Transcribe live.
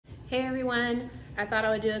Hey everyone, I thought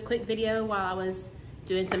I would do a quick video while I was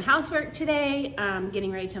doing some housework today,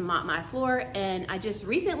 getting ready to mop my floor, and I just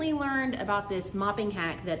recently learned about this mopping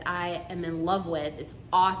hack that I am in love with. It's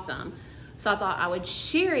awesome. So I thought I would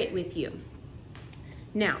share it with you.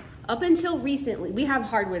 Now, up until recently, we have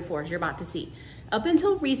hardwood floors, you're about to see. Up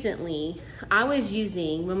until recently, I was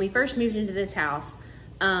using, when we first moved into this house,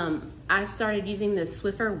 I started using the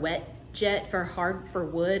Swiffer Wet Jet for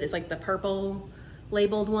wood. It's like the purple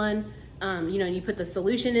labeled one. You know, you put the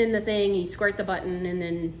solution in the thing, you squirt the button, and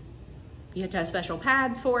then you have to have special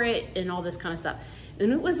pads for it and all this kind of stuff.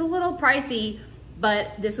 And it was a little pricey,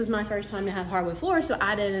 but this was my first time to have hardwood floors, so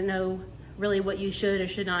I didn't know really what you should or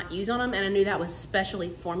should not use on them, and I knew that was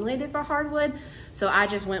specially formulated for hardwood, so I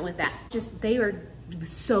just went with that. They were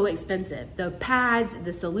so expensive. The pads,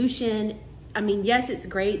 the solution, I mean, yes, it's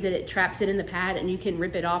great that it traps it in the pad and you can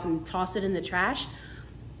rip it off and toss it in the trash,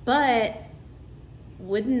 but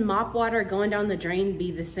wouldn't mop water going down the drain be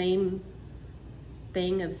the same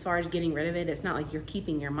thing as far as getting rid of it? It's not like you're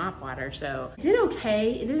keeping your mop water. So it did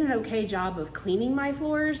okay. It did an okay job of cleaning my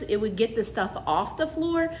floors. It would get the stuff off the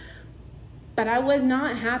floor, but I was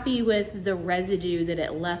not happy with the residue that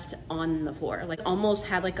it left on the floor. Like almost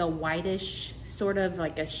had like a whitish sort of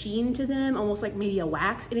like a sheen to them, almost like maybe a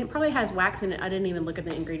wax. And it probably has wax in it. I didn't even look at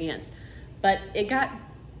the ingredients, but it got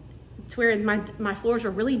to where my floors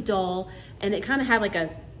were really dull, and it kind of had like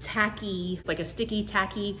a tacky, like a sticky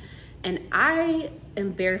tacky, and I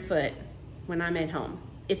am barefoot when I'm at home,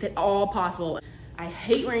 if at all possible. I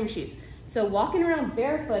hate wearing shoes. So walking around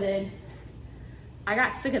barefooted, I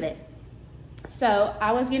got sick of it. So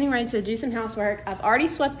I was getting ready to do some housework. I've already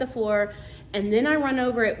swept the floor, and then I run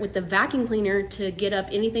over it with the vacuum cleaner to get up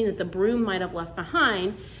anything that the broom might have left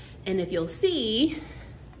behind. And if you'll see,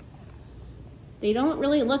 they don't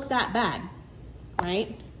really look that bad,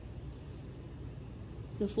 right?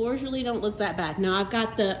 The floors really don't look that bad. Now I've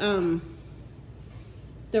got the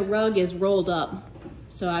rug is rolled up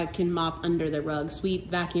so I can mop under the rug, sweep,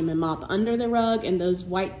 vacuum, and mop under the rug, and those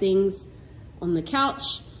white things on the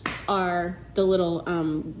couch are the little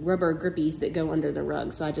rubber grippies that go under the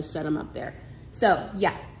rug, so I just set them up there. So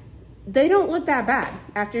yeah, they don't look that bad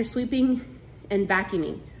after sweeping and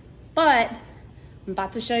vacuuming, but I'm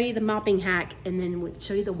about to show you the mopping hack and then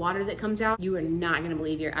show you the water that comes out. You are not gonna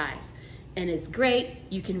believe your eyes. And it's great.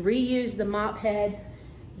 You can reuse the mop head,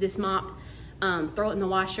 this mop, throw it in the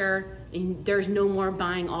washer, and there's no more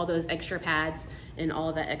buying all those extra pads and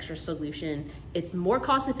all that extra solution. It's more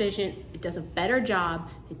cost efficient, it does a better job,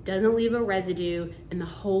 it doesn't leave a residue, and the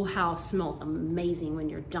whole house smells amazing when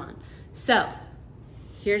you're done. So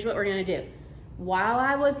here's what we're gonna do. While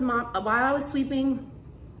I was sweeping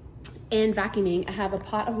and vacuuming, I have a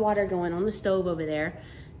pot of water going on the stove over there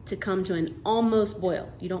to come to an almost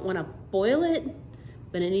boil. You don't wanna boil it,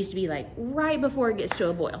 but it needs to be like right before it gets to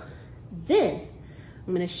a boil. Then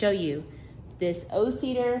I'm gonna show you this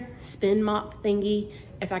O-Cedar spin mop thingy.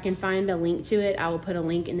 If I can find a link to it, I will put a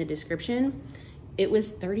link in the description. It was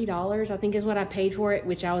 $30, I think is what I paid for it,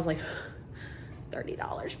 which I was like,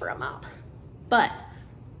 $30 for a mop. But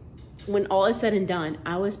when all is said and done,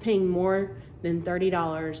 I was paying more than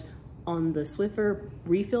 $30 on the Swiffer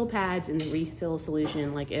refill pads and the refill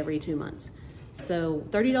solution like every 2 months. So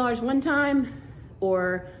 $30 one time,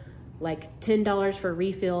 or like $10 for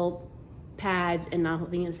refill pads, and I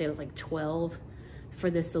think I say it was like 12 for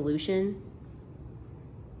the solution.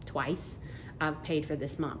 Twice I've paid for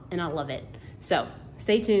this mop, and I love it. So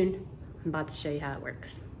stay tuned, I'm about to show you how it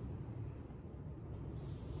works.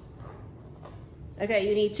 Okay,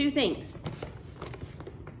 you need two things.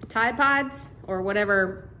 Tide Pods or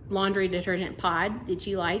whatever laundry detergent pod that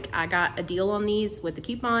you like. I got a deal on these with the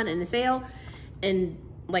coupon and the sale, and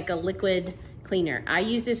like a liquid cleaner. I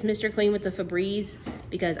use this Mr. Clean with the Febreze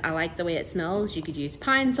because I like the way it smells. You could use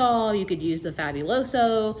Pine Sol, you could use the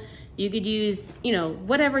Fabuloso, you could use, you know,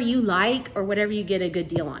 whatever you like or whatever you get a good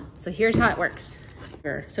deal on. So here's how it works.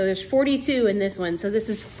 So there's 42 in this one. So this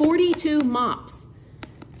is 42 mops,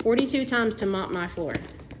 42 times to mop my floor.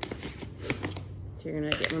 So you're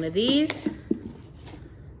gonna get one of these,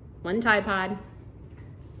 one Tide Pod,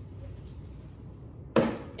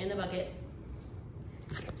 in the bucket.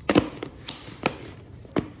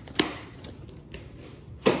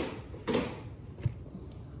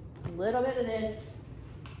 A little bit of this.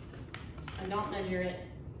 I don't measure it.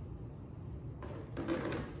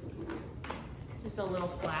 Just a little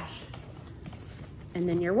splash. And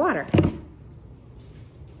then your water.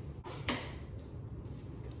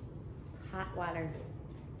 Hot water.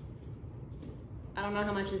 I don't know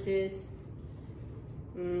how much this is.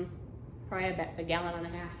 Probably a gallon and a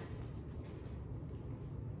half.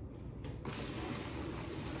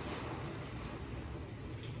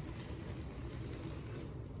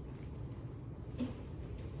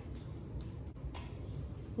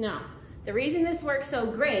 Now, the reason this works so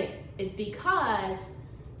great is because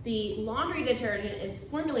the laundry detergent is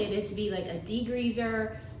formulated to be like a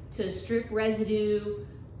degreaser, to strip residue,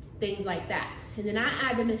 things like that. And then I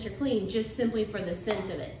add the Mr. Clean just simply for the scent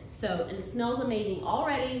of it. So, and it smells amazing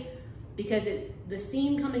already because it's the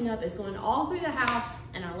steam coming up is going all through the house,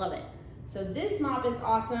 and I love it. So this mop is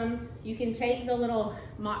awesome. You can take the little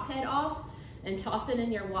mop head off and toss it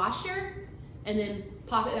in your washer and then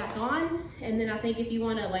pop it back on. And then I think if you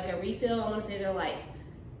want like a refill, I want to say they're like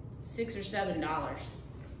 $6 or $7.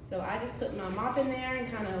 So I just put my mop in there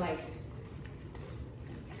and kind of like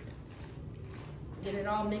get it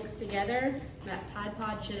all mixed together. That Tide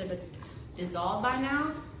Pod should have dissolved by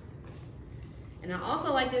now. And I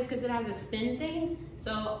also like this because it has a spin thing,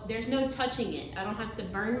 so there's no touching it. I don't have to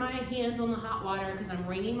burn my hands on the hot water because I'm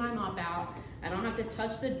wringing my mop out. I don't have to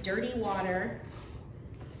touch the dirty water.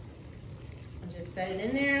 I just set it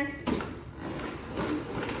in there.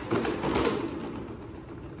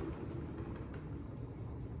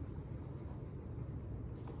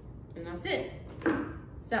 And that's it.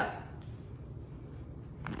 So,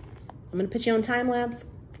 I'm gonna put you on time lapse.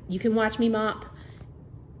 You can watch me mop.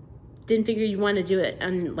 Didn't figure you want to do it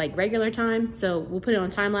on like regular time, so we'll put it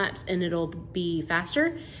on time lapse and it'll be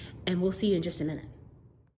faster, and we'll see you in just a minute.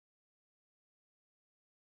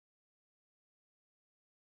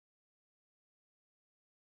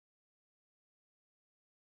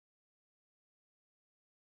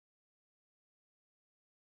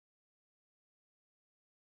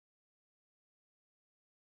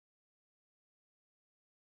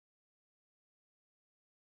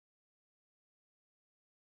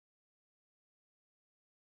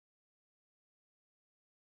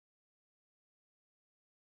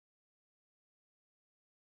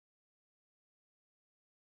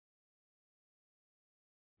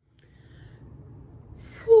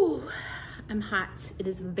 Whew, I'm hot. It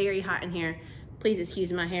is very hot in here. Please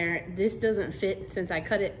excuse my hair. This doesn't fit since I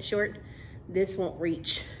cut it short. This won't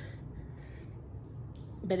reach.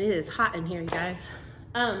 But it is hot in here, you guys.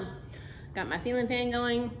 Got my ceiling fan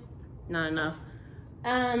going. Not enough.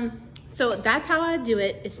 So that's how I do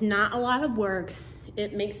it. It's not a lot of work.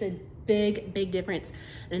 It makes a big, big difference.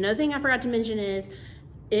 And another thing I forgot to mention is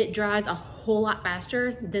it dries a whole lot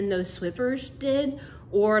faster than those Swiffers did,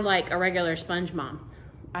 or like a regular sponge mop.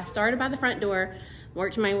 I started by the front door,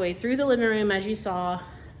 worked my way through the living room, as you saw,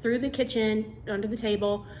 through the kitchen, under the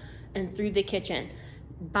table, and through the kitchen.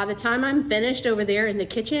 By the time I'm finished over there in the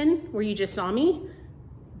kitchen, where you just saw me,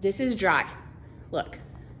 this is dry. Look.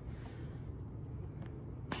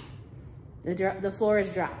 The floor is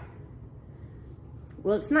dry.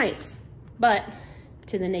 Looks nice, but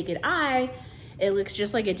to the naked eye, it looks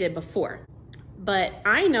just like it did before. But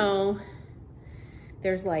I know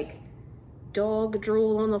there's like dog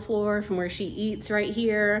drool on the floor from where she eats right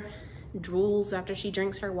here, drools after she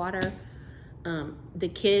drinks her water. The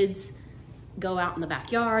kids go out in the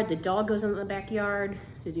backyard, the dog goes in the backyard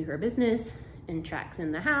to do her business and tracks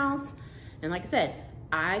in the house. And like I said,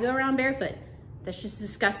 I go around barefoot. That's just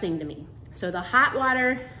disgusting to me. So the hot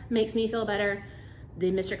water makes me feel better.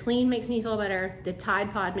 The Mr. Clean makes me feel better. The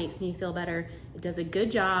Tide Pod makes me feel better. It does a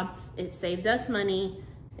good job. It saves us money.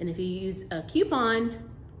 And if you use a coupon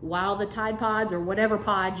while the Tide Pods or whatever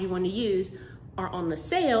pod you want to use are on the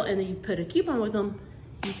sale, and then you put a coupon with them,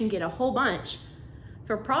 you can get a whole bunch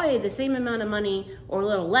for probably the same amount of money or a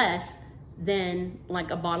little less than like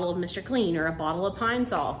a bottle of Mr. Clean or a bottle of Pine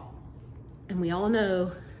Sol. And we all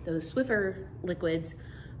know those Swiffer liquids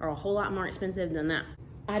are a whole lot more expensive than that.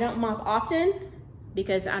 I don't mop often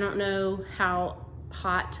because I don't know how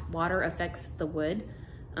hot water affects the wood.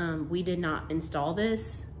 We did not install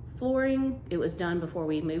this flooring. It was done before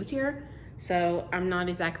we moved here. So I'm not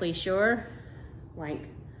exactly sure like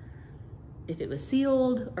if it was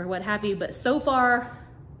sealed or what have you, but so far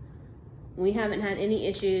we haven't had any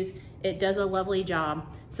issues. It does a lovely job.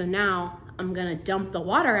 So now I'm gonna dump the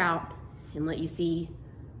water out and let you see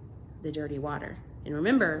the dirty water. And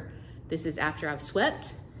remember, this is after I've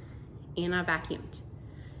swept and I vacuumed.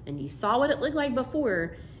 And you saw what it looked like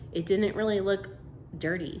before. It didn't really look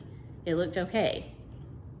dirty. It looked okay.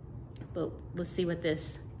 But let's see what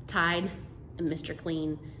this Tide and Mr.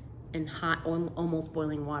 Clean and hot, almost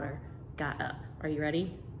boiling water got up. Are you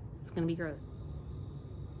ready? It's gonna be gross.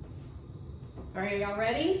 All right, y'all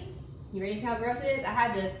ready? You ready to see how gross it is? I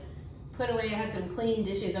had to put away, I had some clean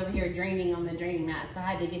dishes over here draining on the draining mat, so I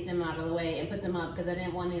had to get them out of the way and put them up because I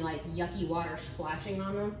didn't want any like yucky water splashing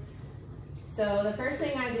on them. So the first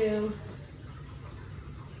thing I do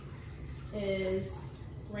is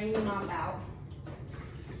wring the mop out.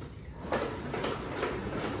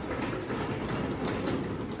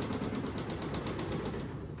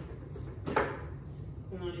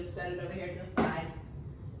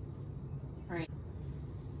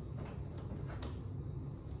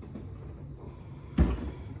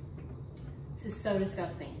 This is so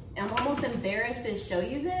disgusting. I'm almost embarrassed to show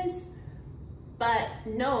you this, but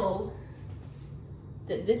know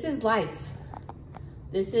that this is life.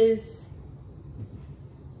 This is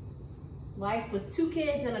life with 2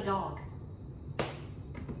 kids and a dog. It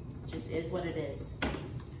just is what it is.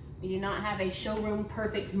 We do not have a showroom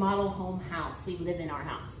perfect model home house. We live in our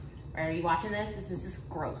house. Are you watching this? This is just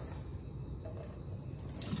gross.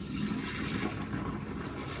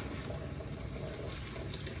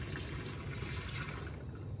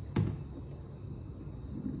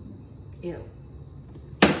 Ew.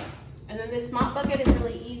 And then this mop bucket is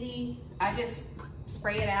really easy. I just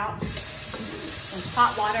spray it out with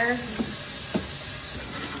hot water.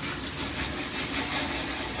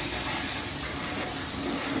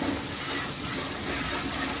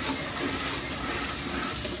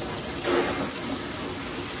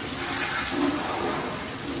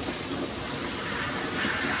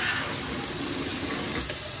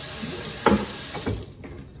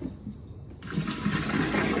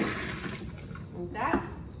 Like that.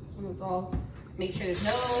 And let's all make sure there's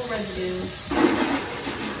no residue.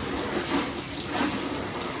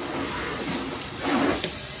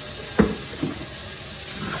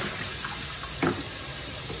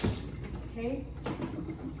 Okay.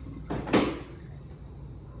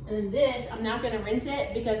 And then this, I'm not gonna rinse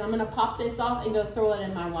it because I'm gonna pop this off and go throw it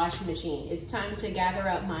in my washing machine. It's time to gather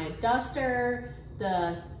up my duster.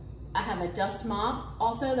 I have a dust mop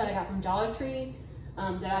also that I got from Dollar Tree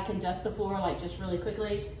that I can dust the floor like just really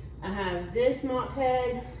quickly. I have this mop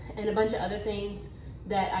head and a bunch of other things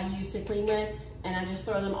that I use to clean with, and I just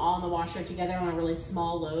throw them all in the washer together on a really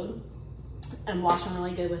small load and wash them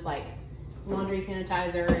really good with like laundry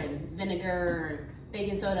sanitizer and vinegar and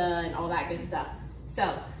baking soda and all that good stuff.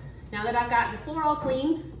 So now that I've got the floor all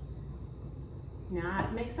clean, now I have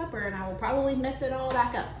to make supper, and I will probably mess it all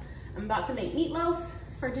back up. I'm about to make meatloaf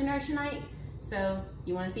for dinner tonight. So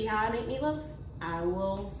you want to see how I make meatloaf? I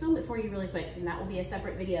will film it for you really quick, and that will be a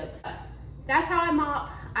separate video. That's how I mop.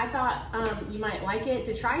 I thought you might like it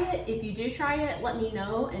to try it. If you do try it, let me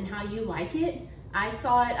know and how you like it. I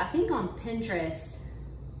saw it, I think on Pinterest,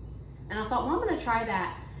 and I thought, well, I'm gonna try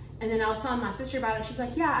that. And then I was telling my sister about it. She's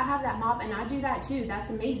like, yeah, I have that mop and I do that too. That's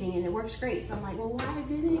amazing and it works great. So I'm like, well, why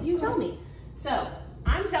didn't you tell me? So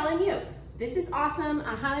I'm telling you, this is awesome.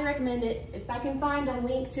 I highly recommend it. If I can find a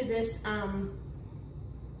link to this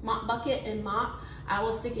mop bucket and mop, I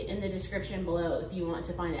will stick it in the description below if you want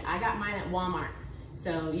to find it. I got mine at Walmart.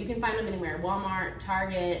 So you can find them anywhere. Walmart,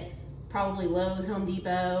 Target, probably Lowe's, Home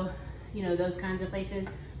Depot, you know, those kinds of places.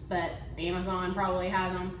 But Amazon probably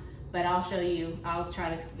has them. But I'll show you, I'll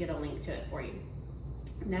try to get a link to it for you.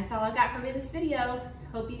 And that's all I got for this video.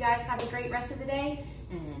 Hope you guys have a great rest of the day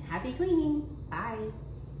and happy cleaning. Bye.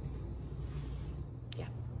 Yeah.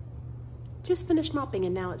 Just finished mopping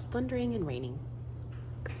and now it's thundering and raining.